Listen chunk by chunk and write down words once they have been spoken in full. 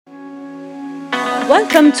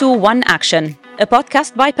Welcome to One Action, a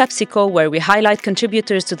podcast by PepsiCo where we highlight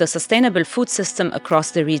contributors to the sustainable food system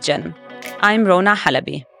across the region. I'm Rona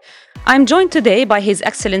Halabi. I'm joined today by His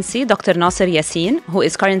Excellency Dr. Nasser Yassin, who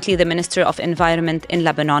is currently the Minister of Environment in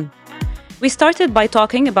Lebanon. We started by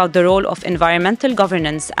talking about the role of environmental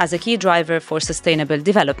governance as a key driver for sustainable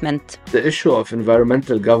development. The issue of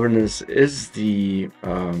environmental governance is the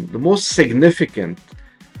most significant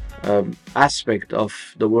aspect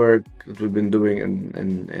of the work that we've been doing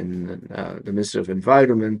in the Ministry of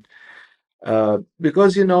Environment,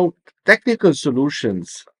 because, technical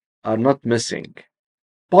solutions are not missing.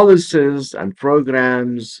 Policies and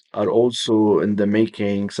programs are also in the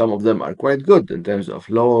making. Some of them are quite good in terms of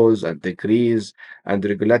laws and decrees and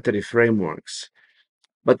regulatory frameworks.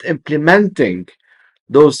 But implementing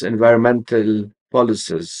those environmental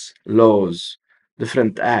policies, laws,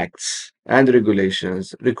 different acts and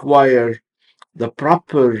regulations require the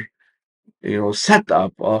proper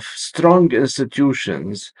setup of strong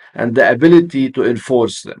institutions and the ability to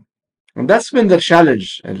enforce them. And that's been the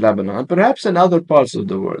challenge in Lebanon and perhaps in other parts of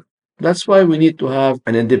the world. That's why we need to have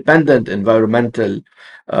an independent environmental,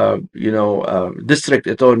 district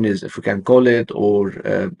attorneys, if we can call it,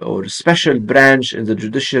 or special branch in the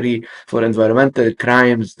judiciary for environmental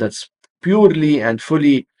crimes that's purely and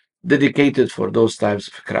fully dedicated for those types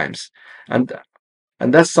of crimes. And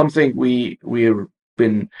that's something we've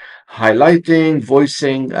been highlighting,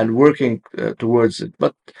 voicing, and working towards it.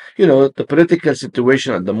 But the political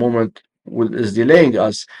situation at the moment is delaying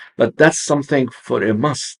us. But that's something for a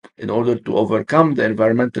must. In order to overcome the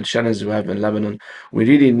environmental challenges we have in Lebanon, we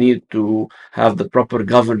really need to have the proper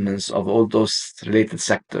governance of all those related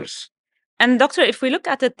sectors. And Doctor, if we look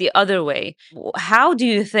at it the other way, how do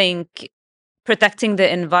you think protecting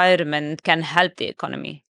the environment can help the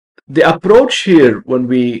economy? The approach here, when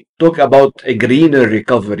we talk about a greener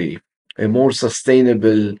recovery, a more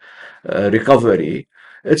sustainable recovery,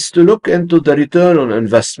 it's to look into the return on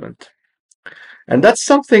investment. And that's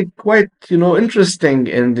something quite, interesting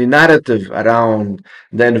in the narrative around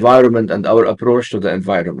the environment and our approach to the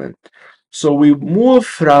environment. So we move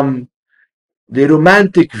from the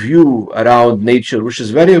romantic view around nature, which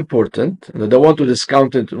is very important, and I don't want to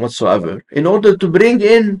discount it whatsoever, in order to bring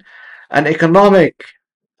in an economic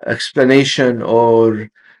explanation or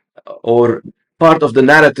part of the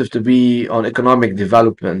narrative to be on economic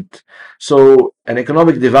development. So an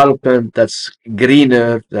economic development that's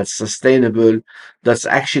greener, that's sustainable, that's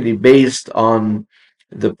actually based on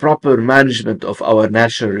the proper management of our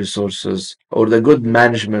natural resources or the good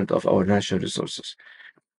management of our natural resources.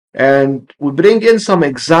 And we bring in some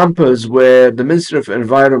examples where the Ministry of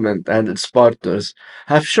Environment and its partners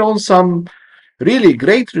have shown some really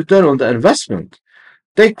great return on the investment.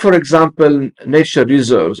 Take, for example, nature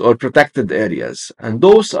reserves or protected areas. And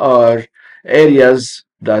those are areas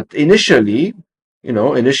that initially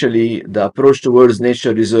the approach towards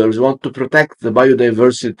nature reserves want to protect the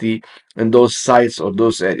biodiversity in those sites or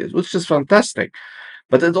those areas, which is fantastic.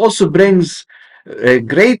 But it also brings a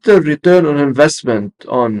greater return on investment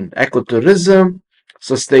on ecotourism,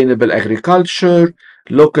 sustainable agriculture,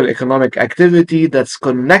 local economic activity that's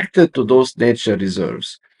connected to those nature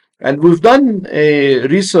reserves. And we've done a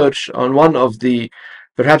research on one of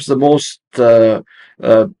perhaps the most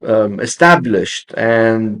established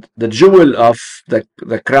and the jewel of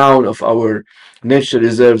the crown of our nature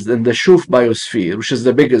reserves in the Shuf biosphere, which is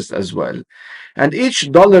the biggest as well. And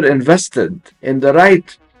each dollar invested in the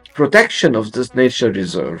right protection of this nature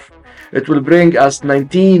reserve, it will bring us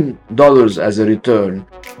 $19 as a return.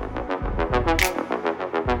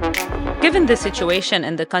 Given the situation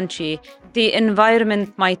in the country, the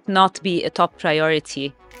environment might not be a top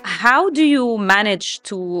priority. How do you manage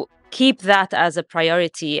to keep that as a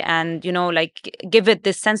priority and, give it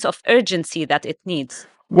this sense of urgency that it needs?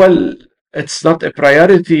 Well, it's not a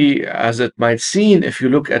priority as it might seem if you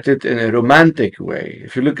look at it in a romantic way.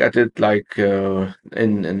 If you look at it like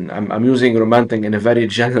I'm using romantic in a very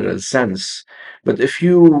general sense, but if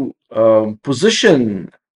you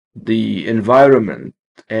position the environment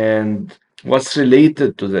and what's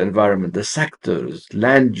related to the environment, the sectors,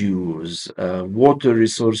 land use, water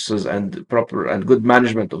resources, and proper and good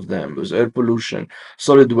management of them, with air pollution,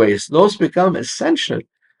 solid waste, those become essential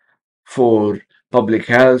for public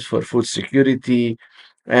health, for food security,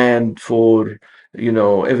 and for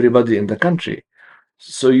everybody in the country.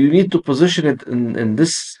 So you need to position it in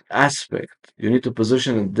this aspect. You need to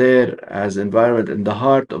position it there as environment in the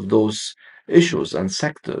heart of those issues and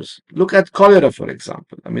sectors. Look at cholera, for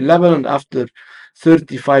example. I mean, Lebanon, after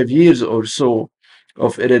 35 years or so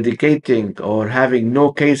of eradicating or having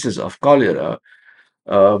no cases of cholera,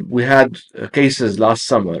 We had cases last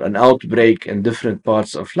summer, an outbreak in different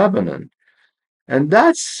parts of Lebanon. And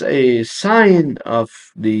that's a sign of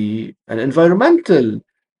an environmental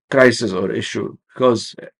crisis or issue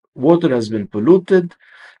because water has been polluted.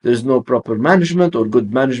 There's no proper management or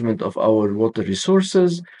good management of our water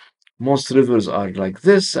resources. Most rivers are like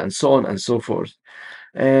this, and so on and so forth.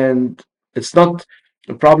 And it's not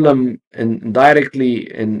a problem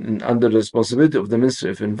directly under the responsibility of the Ministry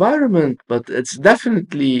of Environment, but it's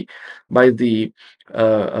definitely by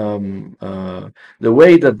uh, um, uh, the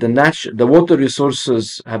way that the water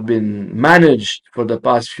resources have been managed for the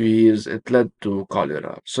past few years. It led to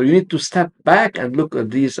cholera. So you need to step back and look at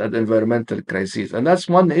these as environmental crises, and that's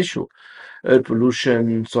one issue: air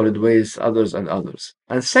pollution, solid waste, others and others.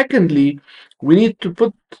 And secondly, we need to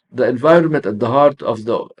put the environment at the heart of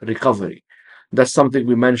the recovery. That's something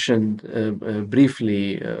we mentioned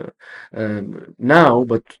briefly now,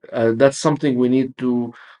 but that's something we need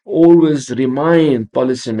to always remind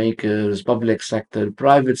policymakers, public sector,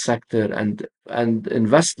 private sector, and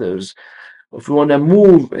investors. If we want to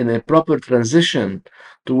move in a proper transition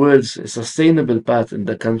towards a sustainable path in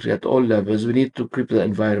the country at all levels, we need to keep the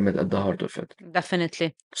environment at the heart of it.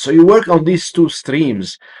 Definitely. So you work on these two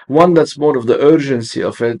streams, one that's more of the urgency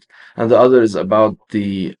of it, and the other is about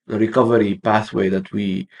the recovery pathway that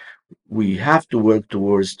we have to work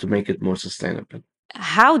towards to make it more sustainable.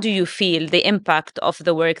 How do you feel the impact of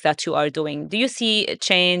the work that you are doing? Do you see a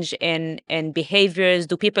change in behaviors?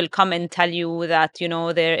 Do people come and tell you that,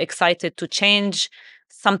 they're excited to change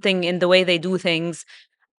something in the way they do things?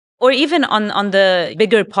 Or even on the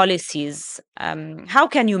bigger policies, how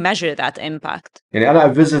can you measure that impact? And I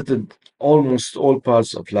visited almost all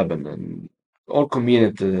parts of Lebanon, all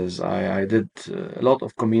communities. I did a lot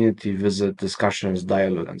of community visit, discussions,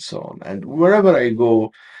 dialogue, and so on. And wherever I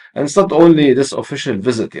go, and it's not only this official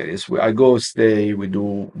visit here, I go stay, we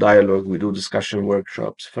do dialogue, we do discussion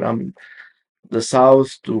workshops from the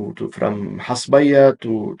south to from Hasbaya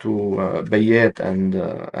to Bayet and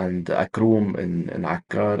Akroum in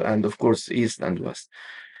Akkar, and of course east and west.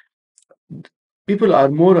 People are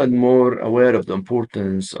more and more aware of the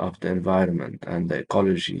importance of the environment and the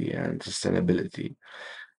ecology and sustainability.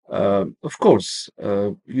 Of course,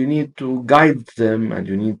 you need to guide them and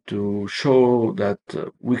you need to show that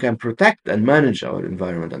we can protect and manage our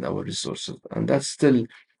environment and our resources. And that's still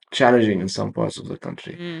challenging in some parts of the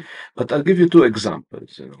country. Mm. But I'll give you two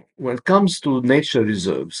examples. When it comes to nature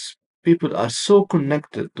reserves, people are so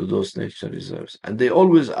connected to those nature reserves, and they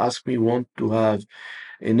always ask me, want to have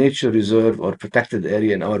a nature reserve or protected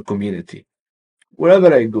area in our community.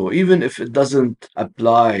 Wherever I go, even if it doesn't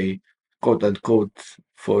apply, quote unquote,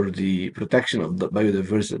 for the protection of the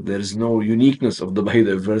biodiversity, there is no uniqueness of the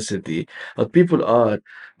biodiversity, but people are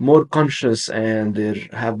more conscious and they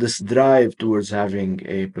have this drive towards having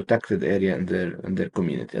a protected area in their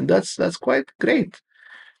community, and that's quite great.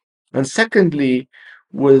 And secondly,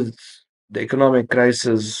 with the economic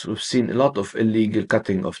crisis, we've seen a lot of illegal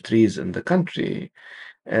cutting of trees in the country,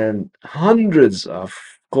 and hundreds of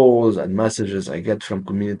calls and messages I get from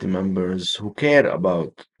community members who care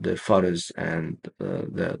about their forests and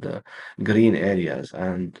the green areas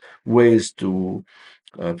and ways to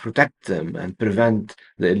protect them and prevent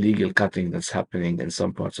the illegal cutting that's happening in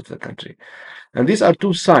some parts of the country. And these are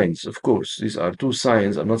two signs, of course. These are two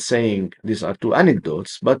signs. I'm not saying these are two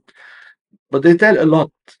anecdotes, but they tell a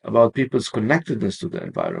lot about people's connectedness to the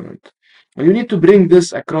environment. And you need to bring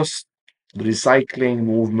this across the recycling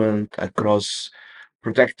movement, across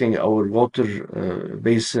protecting our water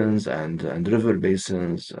basins and river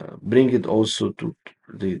basins, bring it also to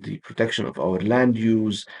the protection of our land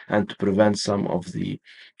use and to prevent some of the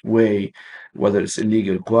way, whether it's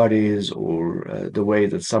illegal quarries or the way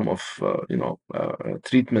that some of,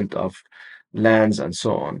 treatment of lands and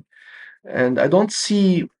so on. And I don't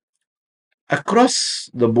see across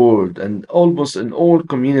the board and almost in all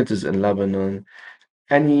communities in Lebanon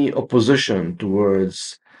any opposition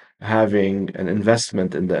towards having an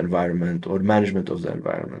investment in the environment or management of the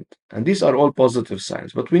environment. And these are all positive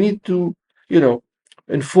signs. But we need to, you know,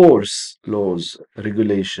 enforce laws,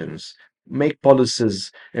 regulations, make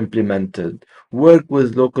policies implemented, work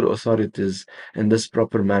with local authorities in this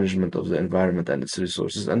proper management of the environment and its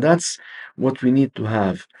resources. And that's what we need to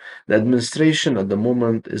have. The administration at the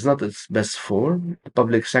moment is not its best form. The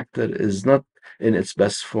public sector is not in its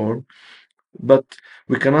best form, but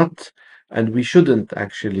we cannot and we shouldn't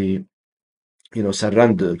actually,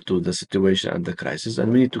 surrender to the situation and the crisis.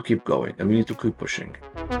 And we need to keep going and we need to keep pushing.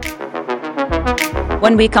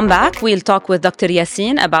 When we come back, we'll talk with Dr.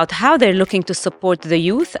 Yassin about how they're looking to support the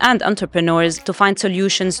youth and entrepreneurs to find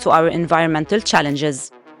solutions to our environmental challenges.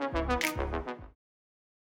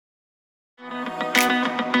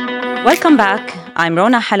 Welcome back. I'm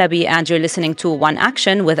Rona Halabi, and you're listening to One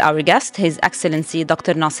Action with our guest, His Excellency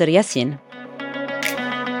Dr. Nasser Yassin.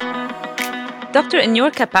 Doctor, in your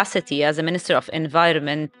capacity as a Minister of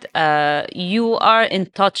Environment, you are in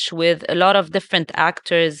touch with a lot of different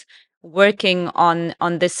actors working on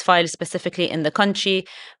this file specifically in the country,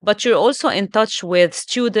 but you're also in touch with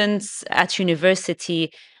students at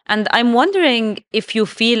university. And I'm wondering if you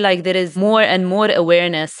feel like there is more and more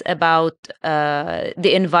awareness about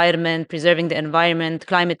the environment, preserving the environment,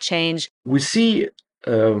 climate change. We see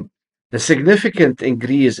a significant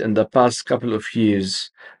increase in the past couple of years,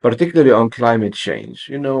 particularly on climate change.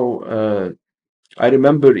 I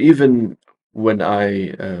remember even when I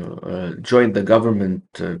joined the government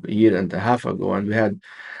a year and a half ago, and we had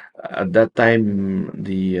at that time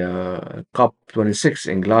the COP26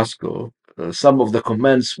 in Glasgow. Some of the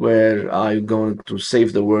comments were, "Are you going to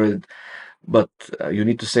save the world? But you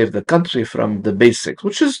need to save the country from the basics,"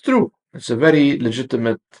 which is true. It's a very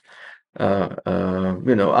legitimate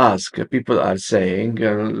ask. People are saying,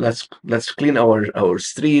 let's clean our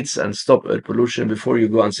streets and stop air pollution before you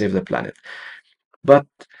go and save the planet. But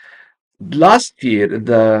last year,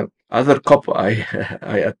 the other COP I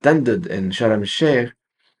I attended in Sharm el Sheikh,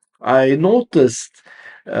 I noticed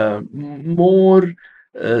more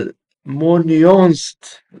uh, more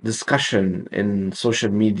nuanced discussion in social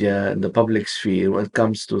media and the public sphere when it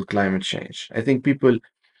comes to climate change. I think people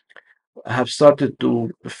have started to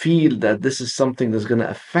feel that this is something that's going to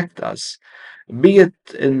affect us, be it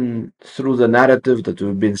in through the narrative that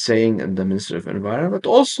we've been saying in the Ministry of Environment, but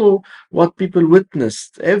also what people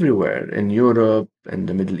witnessed everywhere in Europe and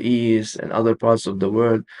the Middle East and other parts of the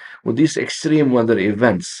world with these extreme weather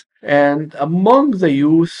events. And among the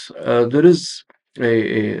youth, there is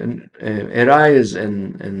a rise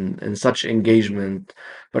in such engagement,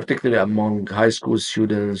 particularly among high school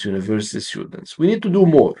students, university students. We need to do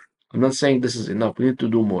more. I'm not saying this is enough. We need to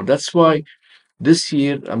do more. That's why this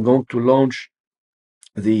year I'm going to launch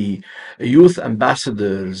the Youth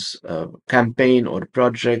Ambassadors campaign or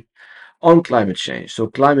project on climate change. So,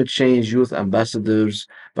 climate change youth ambassadors,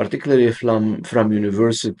 particularly from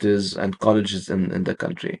universities and colleges in the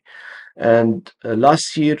country. And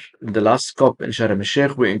last year, in the last COP in Sharm el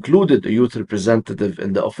Sheikh, we included a youth representative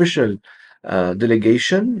in the official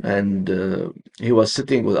delegation, and he was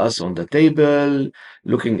sitting with us on the table,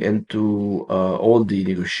 looking into all the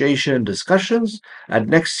negotiation discussions. And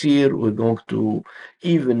next year, we're going to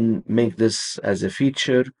even make this as a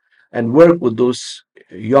feature and work with those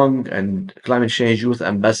young and climate change youth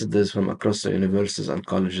ambassadors from across the universities and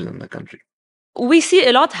colleges in the country. We see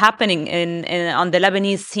a lot happening in on the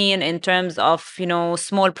Lebanese scene in terms of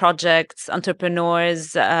small projects,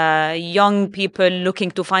 entrepreneurs, young people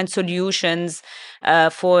looking to find solutions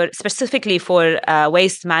for specifically for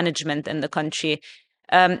waste management in the country.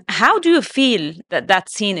 How do you feel that that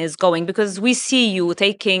scene is going? Because we see you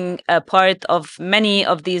taking a part of many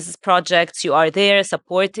of these projects. You are there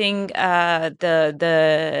supporting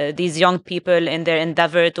these young people in their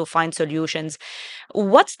endeavor to find solutions.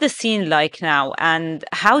 What's the scene like now, and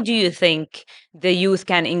how do you think the youth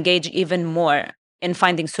can engage even more in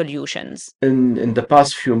finding solutions? In the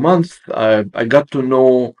past few months, I got to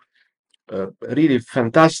know a really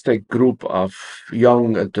fantastic group of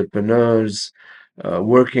young entrepreneurs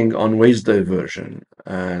working on waste diversion.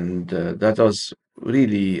 And that was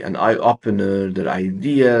really an eye opener. Their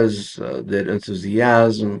ideas, their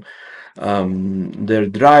enthusiasm, their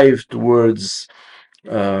drive towards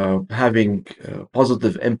having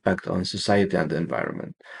positive impact on society and the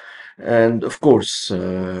environment. And of course,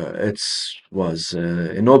 it was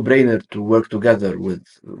a no-brainer to work together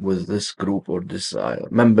with this group or this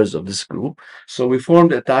members of this group. So we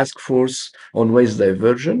formed a task force on waste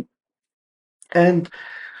diversion, and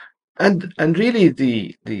and really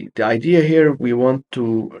the idea here, we want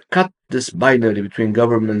to cut this binary between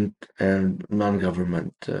government and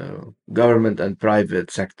non-government, government and private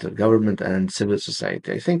sector, government and civil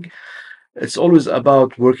society. I think it's always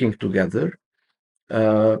about working together,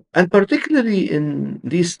 and particularly in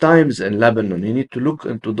these times in Lebanon, you need to look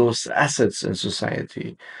into those assets in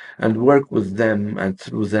society and work with them and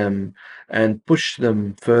through them and push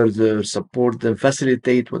them further, support them,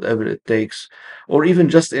 facilitate whatever it takes, or even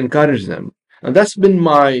just encourage them. And that's been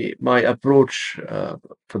my approach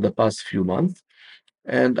for the past few months.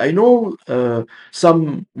 And I know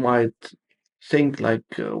some might think like,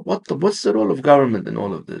 what's the role of government in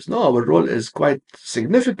all of this? No, our role is quite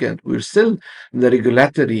significant. We're still the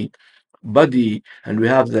regulatory body, and we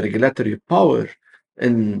have the regulatory power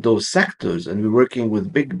in those sectors, and we're working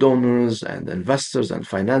with big donors and investors and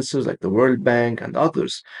financiers like the World Bank and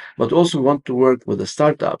others. But also want to work with the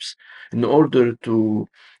startups in order to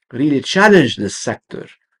really challenge this sector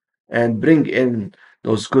and bring in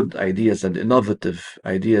those good ideas and innovative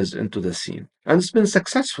ideas into the scene. And it's been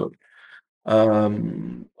successful.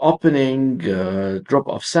 Opening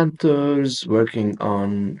drop-off centers, working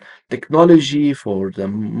on technology for the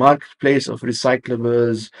marketplace of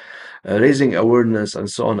recyclables, raising awareness, and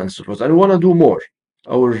so on and so forth. And we want to do more.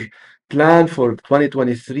 Our plan for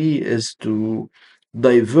 2023 is to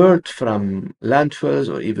divert from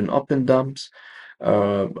landfills or even open dumps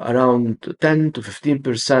around 10 to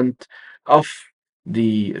 15% of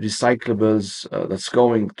the recyclables that's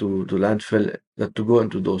going to landfill that to go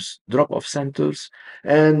into those drop-off centers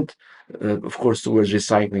and of course towards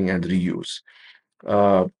recycling and reuse.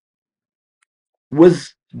 Uh,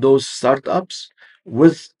 with those startups,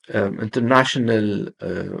 with international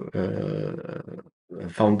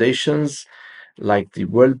foundations like the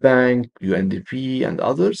World Bank, UNDP, and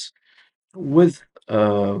others, with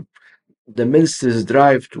the minister's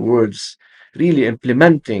drive towards really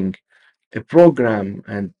implementing a program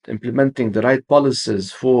and implementing the right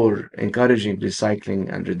policies for encouraging recycling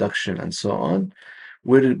and reduction and so on,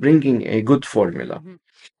 we're bringing a good formula.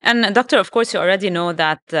 And Doctor, of course, you already know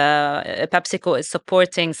that PepsiCo is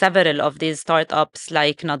supporting several of these startups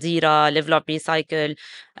like Nadira, Livelop Recycle,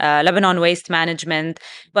 Lebanon Waste Management.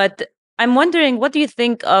 But I'm wondering, what do you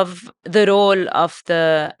think of the role of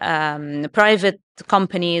the private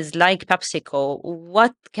companies like PepsiCo?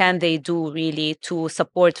 What can they do really to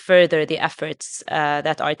support further the efforts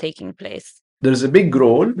that are taking place? There's a big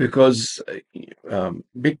role because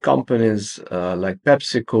big companies like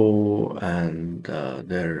PepsiCo and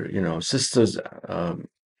their sisters,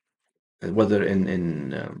 whether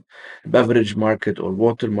in beverage market or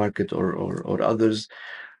water market or others,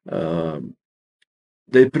 um,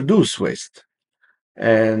 they produce waste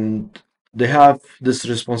and they have this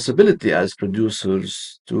responsibility as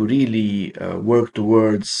producers to really work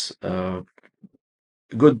towards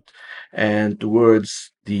good and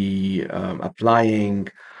towards the applying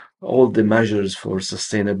all the measures for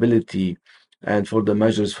sustainability and for the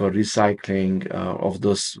measures for recycling of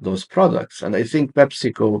those products. And I think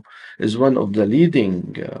PepsiCo is one of the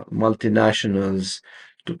leading multinationals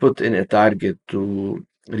to put in a target to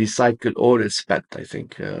recycle all its PET, I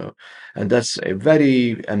think. And that's a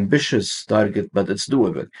very ambitious target, but it's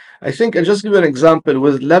doable. I think I'll just give you an example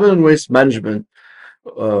with Lebanon Waste Management,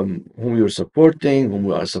 whom we are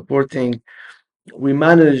supporting. We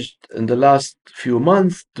managed in the last few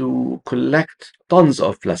months to collect tons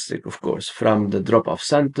of plastic, of course, from the drop-off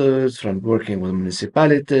centers, from working with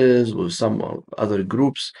municipalities, with some other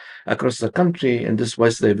groups across the country in this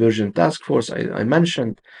Waste Diversion Task Force I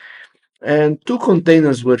mentioned. And 2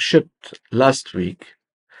 containers were shipped last week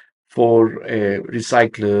for a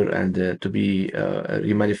recycler and to be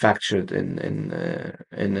remanufactured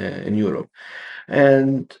in Europe.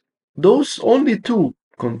 And those only 2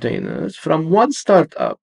 containers from one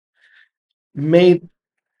startup made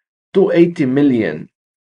 280 million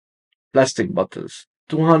plastic bottles.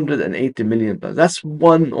 280 million. That's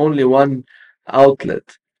only one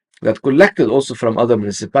outlet that collected also from other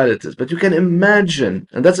municipalities. But you can imagine,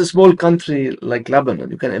 and that's a small country like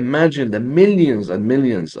Lebanon, you can imagine the millions and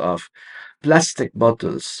millions of plastic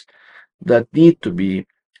bottles that need to be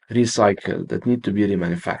recycled, that need to be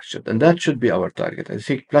remanufactured. And that should be our target. I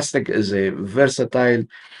think plastic is a versatile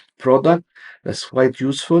product that's quite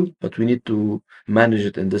useful, but we need to manage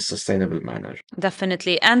it in this sustainable manner.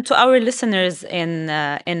 Definitely. And to our listeners in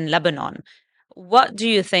Lebanon, what do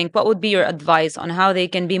you think? What would be your advice on how they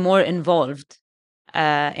can be more involved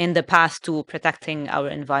in the path to protecting our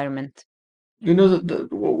environment?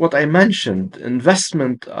 What I mentioned,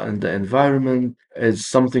 investment in the environment is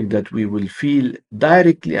something that we will feel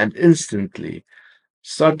directly and instantly,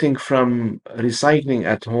 starting from recycling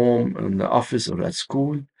at home, in the office, or at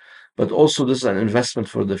school, but also this is an investment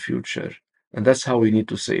for the future. And that's how we need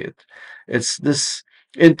to see it. It's this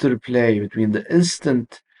interplay between the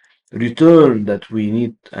instant return that we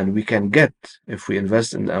need and we can get if we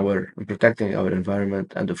invest in protecting our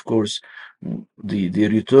environment, and of course the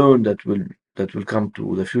return that will come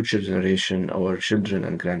to the future generation, our children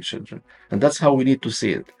and grandchildren. And that's how we need to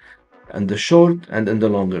see it, in the short and in the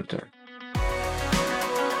longer term.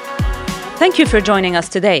 Thank you for joining us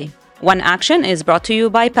today. One Action is brought to you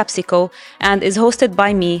by PepsiCo and is hosted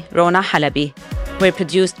by me, Rona Halabi. We're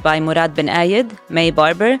produced by Murad bin Ayed, May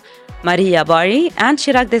Barber, Maria Bari, and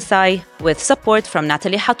Chirag Desai, with support from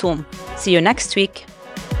Natalie Hatoum. See you next week.